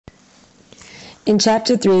In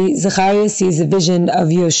chapter 3, Zechariah sees a vision of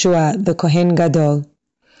Yehoshua, the Kohen Gadol.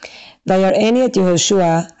 ויראני את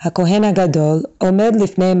יהושע, הכהן הגדול, עומד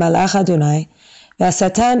לפני מלאך אדוני,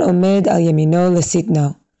 והשטן עומד על ימינו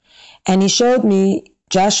לשטנו. And he showed me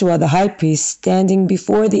Joshua the high priest standing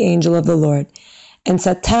before the angel of the Lord, and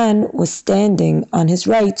Satan was standing on his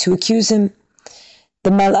right to accuse him. The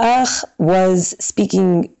malach was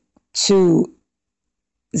speaking to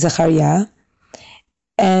Zechariah,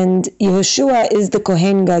 and Yehoshua is the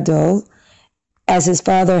Kohen Gadol, as his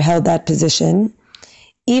father held that position.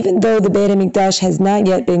 Even though the Beit HaMikdash has not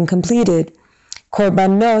yet been completed,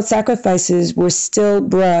 korbanot, sacrifices, were still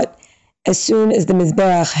brought as soon as the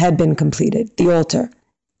Mizbeach had been completed, the altar.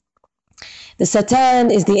 The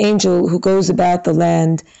Satan is the angel who goes about the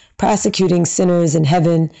land prosecuting sinners in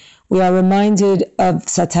heaven. We are reminded of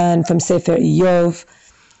Satan from Sefer Iyov,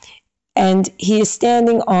 and he is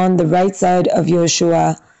standing on the right side of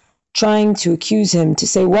Yehoshua, trying to accuse him, to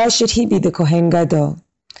say, why should he be the Kohen Gadol?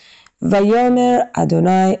 Vayomer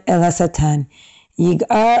Adonai el HaSatan,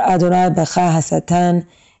 Yig'ar Adonai Becha HaSatan,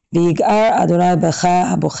 V'yig'ar Adonai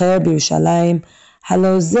Becha HaBocher B'Yerushalayim,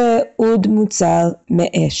 Halo ze ud mutzal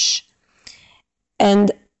me'esh.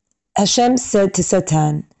 And Hashem said to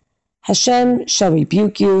Satan, Hashem shall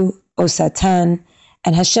rebuke you, O Satan,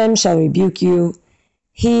 and Hashem shall rebuke you,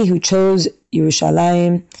 he who chose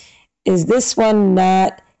Yerushalayim. Is this one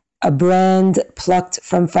not a brand plucked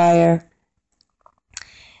from fire?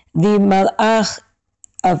 The Malach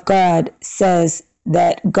of God says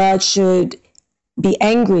that God should be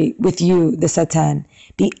angry with you, the Satan.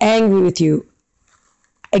 Be angry with you.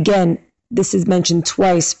 Again, this is mentioned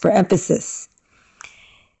twice for emphasis.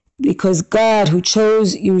 Because God, who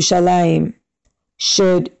chose Yerushalayim,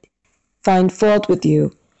 should find fault with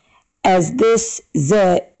you, as this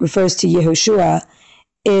Zeh refers to Yehoshua,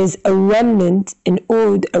 is a remnant, an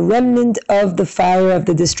Ud, a remnant of the fire of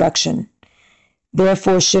the destruction.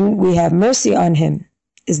 Therefore, shouldn't we have mercy on him,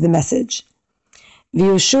 is the message.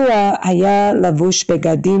 V'Yehoshua haya lavush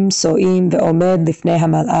begadim so'im ve'omed lifnei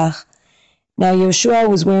hamalach. Now Yehoshua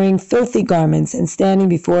was wearing filthy garments and standing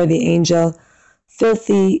before the angel,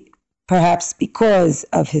 filthy perhaps because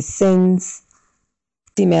of his sins.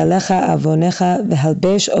 Time'alecha avonecha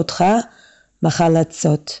ve'halbesh otcha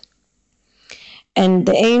machalatzot. And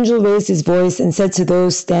the angel raised his voice and said to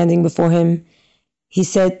those standing before him, he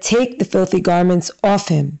said, take the filthy garments off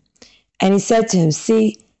him. And he said to him,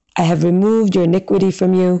 see, I have removed your iniquity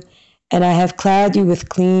from you, and I have clad you with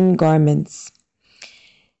clean garments.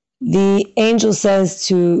 The angel says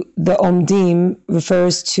to the Omdim,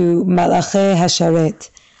 refers to Malache Hasharet,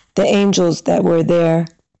 the angels that were there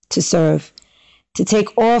to serve, to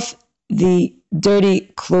take off the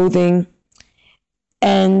dirty clothing.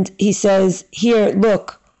 And he says, here,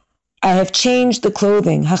 look, I have changed the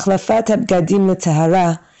clothing. Hachlafat habgadim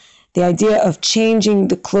letahara. The idea of changing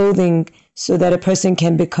the clothing so that a person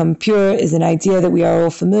can become pure is an idea that we are all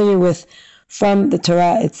familiar with from the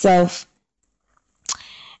Torah itself.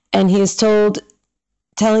 And he is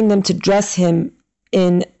telling them to dress him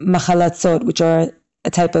in machalatzot, which are a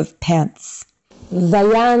type of pants.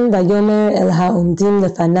 Vayan vayomer el ha'omdim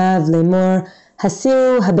lefanav lemor,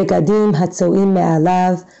 hasiru habegadim hatzoim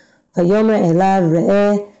me'alav, vayomer elav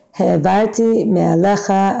re'eh, העברתי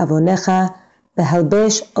מעליך עוונך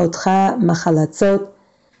והלבש אותך מחלצות.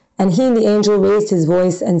 And he, the angel, raised his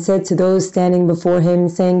voice and said to those standing before him,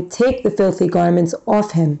 saying, take the filthy garments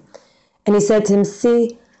off him. And he said to him,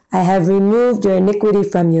 see, I have removed your iniquity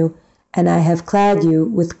from you, and I have clad you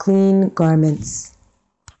with clean garments.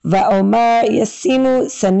 ואומר ישימו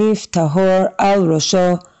סניף טהור על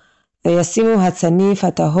ראשו, וישימו הצניף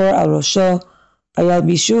הטהור על ראשו,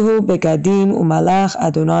 וילבישוהו בגדים ומלאך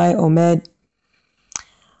אדוני עומד.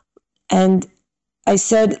 And I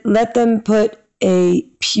said, let them put a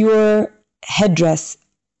pure headdress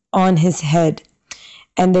on his head.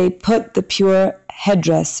 And they put the pure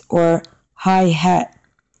headdress or high hat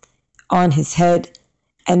on his head.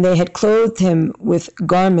 And they had clothed him with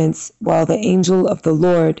garments while the angel of the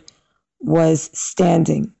Lord was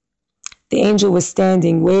standing. The angel was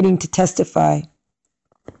standing, waiting to testify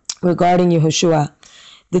regarding Yehoshua.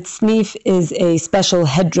 The tznif is a special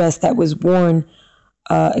headdress that was worn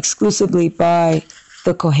exclusively by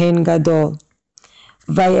the Kohen Gadol.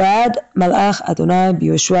 Vayad malach Adonai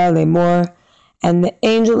b'Yehoshua lemor, and the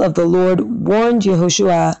angel of the Lord warned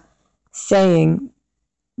Yehoshua, saying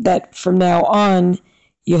that from now on,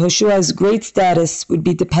 Yehoshua's great status would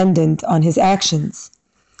be dependent on his actions.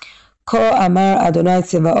 Ko amar Adonai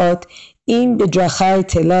Tzevaot, im bedrachai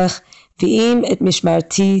telech, v'im et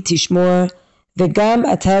mishmarti tishmor, v'gam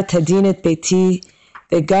ata tadin et beiti,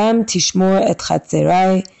 v'gam tishmor et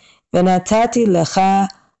chatzerai, ונתתי לך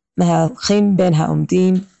מהלכים בין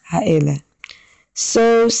העומדים האלה.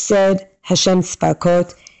 So said Hashem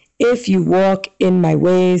Tzva'akot, if you walk in my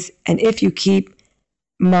ways, and if you keep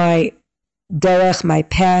my derech, my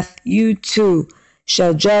path, you too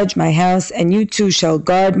shall judge my house, and you too shall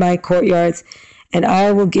guard my courtyards, and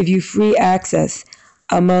I will give you free access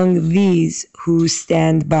among these who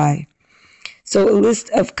stand by. So a list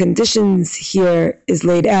of conditions here is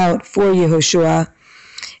laid out for Yehoshua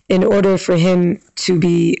in order for him to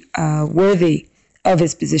be worthy of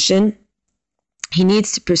his position. He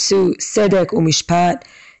needs to pursue tzedek umishpat,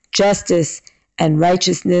 justice and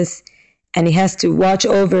righteousness, and he has to watch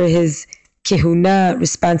over his kehuna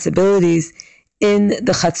responsibilities in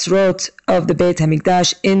the chatzrot of the Beit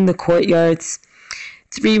HaMikdash, in the courtyards.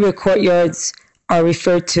 3 courtyards are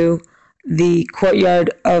referred to: the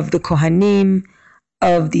courtyard of the Kohanim,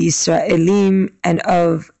 of the Israelim, and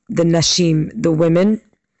of the Nashim, the women.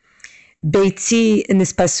 Beiti in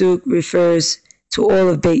this pasuk refers to all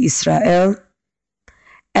of Beit Israel.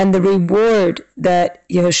 And the reward that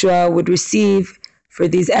Yehoshua would receive for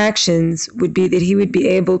these actions would be that he would be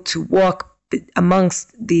able to walk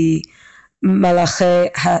amongst the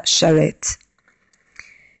Malachei HaSharet.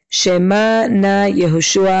 Shema na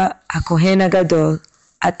Yehoshua HaKohen HaGadol,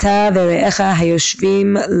 ata vere'echa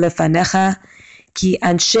hayoshvim lefanecha, ki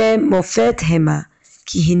anshe mofet hema,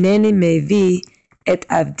 ki hineni mevi et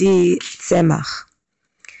avdi tzemach.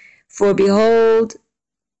 For behold,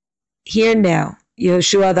 hear now,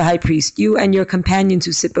 Yehoshua the high priest, you and your companions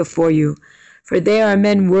who sit before you, for they are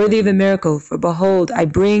men worthy of a miracle. For behold, I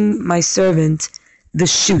bring my servant, the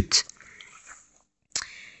shoot.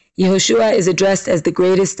 Yehoshua is addressed as the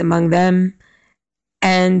greatest among them,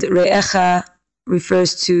 and Re'echa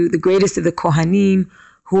refers to the greatest of the Kohanim,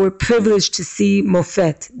 who were privileged to see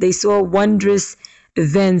Mofet. They saw wondrous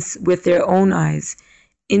events with their own eyes,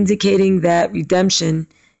 indicating that redemption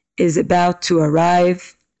is about to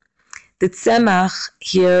arrive. The tzemach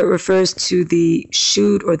here refers to the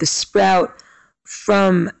shoot or the sprout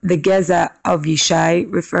from the geza of Yishai,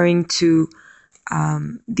 referring to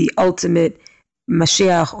the ultimate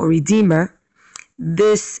Mashiach or Redeemer.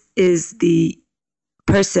 This is the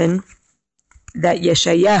person that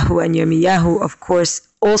Yeshayahu and Yirmiyahu, of course,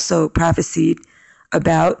 also prophesied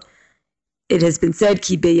about. It has been said,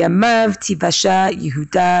 Ki beyamav tivasha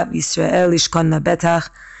Yehuda Yisrael ishkon labetach.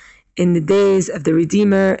 In the days of the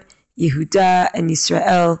Redeemer, Yehuda and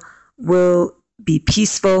Yisrael will be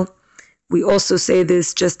peaceful. We also say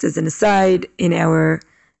this just as an aside in our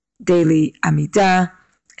daily Amidah,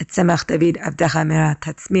 Et Tzemach David Avdecha Mera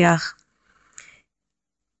Tatzmiach.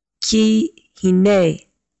 Ki hine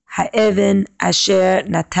ha'even asher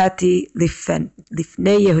natati lifnei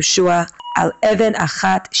Yehoshua al even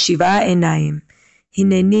achat shiva enayim.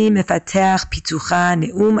 Hineni mefateach pitucha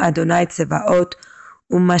neum Adonai Tzevaot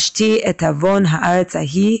umashti et avon haaretz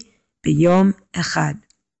ahi b'yom echad.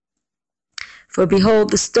 For behold,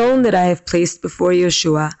 the stone that I have placed before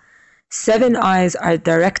Yehoshua, 7 eyes are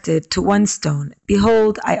directed to one stone.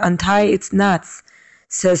 Behold, I untie its knots,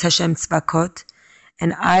 says Hashem Tzva'akot,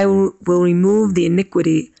 and I will remove the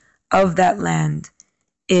iniquity of that land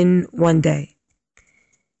in one day.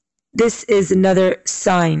 This is another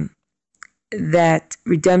sign that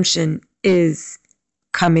redemption is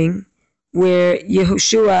coming, where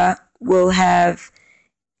Yehoshua will have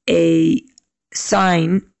a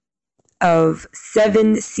sign of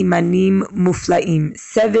 7 simanim muflaim,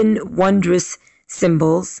 7 wondrous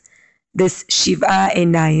symbols. This Shiva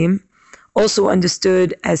Einayim, also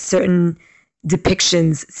understood as certain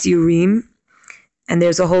depictions, tsiurim, and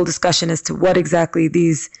there's a whole discussion as to what exactly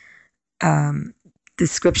these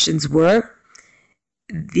descriptions were.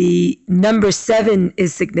 The number 7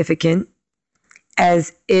 is significant,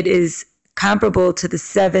 as it is comparable to the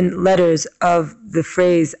 7 letters of the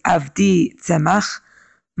phrase Avdi Tzemach,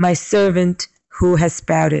 my servant who has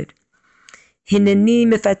sprouted. Hineni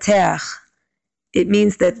mefateach, it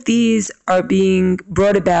means that these are being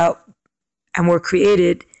brought about and were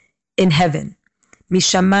created in heaven.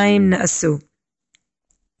 Mishamayim na'asu.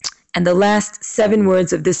 And the last 7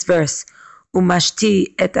 words of this verse,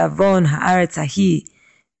 Umashti et avon haaretz ahi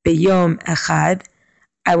beyom echad,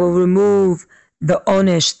 I will remove the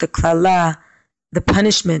onesh, the klala, the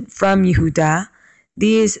punishment from Yehuda.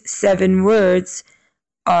 These 7 words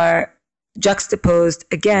are juxtaposed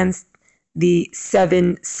against the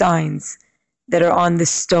 7 signs that are on the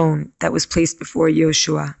stone that was placed before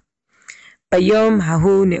Yehoshua. Bayom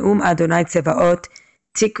hahu neum Adonai Tzevaot,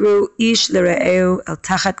 tikru ish l're'eu el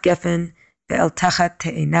tachat gefen ve'el tachat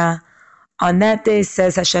te'ena. On that day,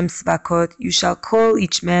 says Hashem Tzva'akot, you shall call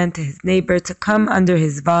each man to his neighbor to come under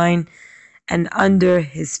his vine and under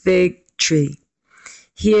his fig tree.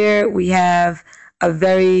 Here we have a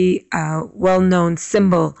very well-known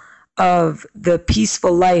symbol of the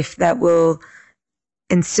peaceful life that will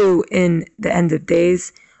ensue in the end of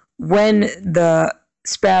days. When the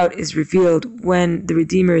sprout is revealed, when the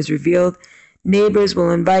Redeemer is revealed, neighbors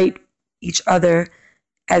will invite each other,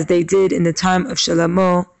 as they did in the time of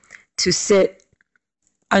Shlomo, to sit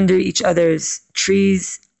under each other's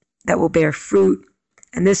trees that will bear fruit,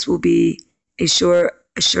 and this will be a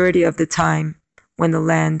surety of the time when the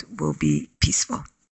land will be peaceful.